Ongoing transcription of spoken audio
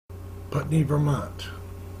Putney, Vermont,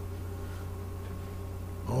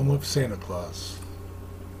 home of Santa Claus.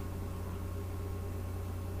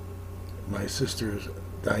 My sister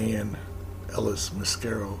Diane Ellis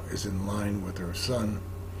Mascaro is in line with her son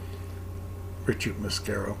Richard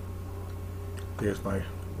Mascaro. There's my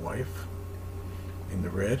wife in the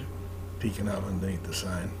red, peeking out underneath the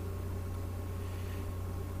sign.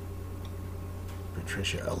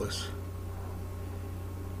 Patricia Ellis.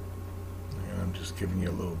 And I'm just giving you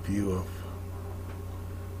a little view of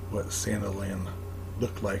what Santaland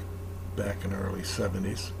looked like back in the early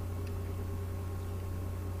 70s.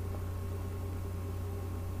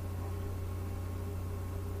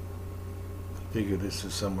 I figure this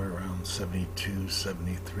is somewhere around 72,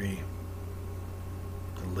 73,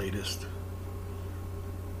 the latest.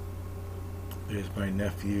 There's my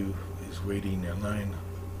nephew, he's waiting in line,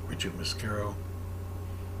 Richard Mascaro,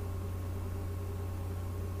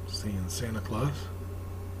 seeing Santa Claus.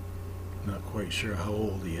 Not quite sure how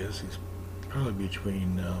old he is. He's probably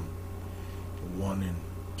between 1 and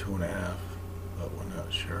 2.5, but we're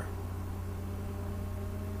not sure.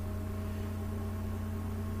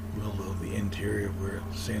 A little of the interior of where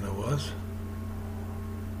Santa was.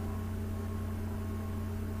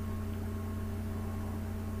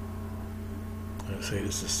 I say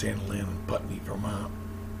this is Santaland in Putney, Vermont.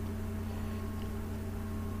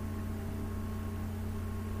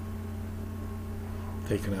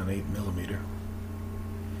 Taken on 8mm.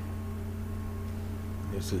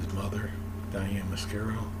 This is his mother, Diane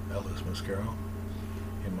Mascaro, Ellis Mascaro,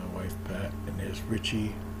 and my wife Pat, and there's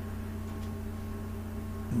Richie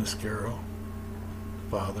Mascaro,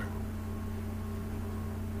 father.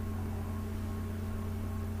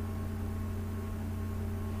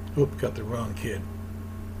 Oop, got the wrong kid.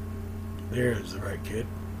 There's the right kid.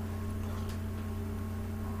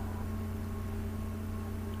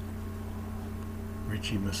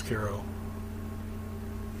 Richie Mascaro,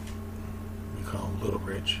 we call him Little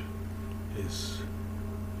Rich, is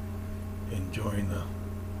enjoying the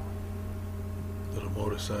little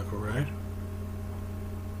motorcycle ride.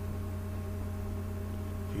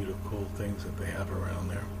 Beautiful cool things that they have around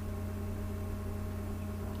there.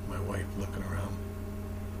 My wife looking around.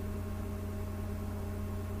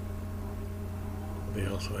 They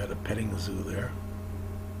also had a petting zoo there.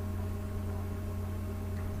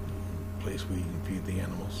 A place where you can feed the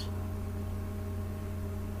animals.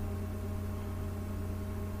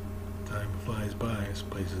 Time flies by. This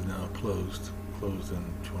place is now closed. Closed in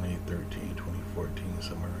 2013, 2014,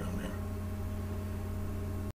 somewhere around there.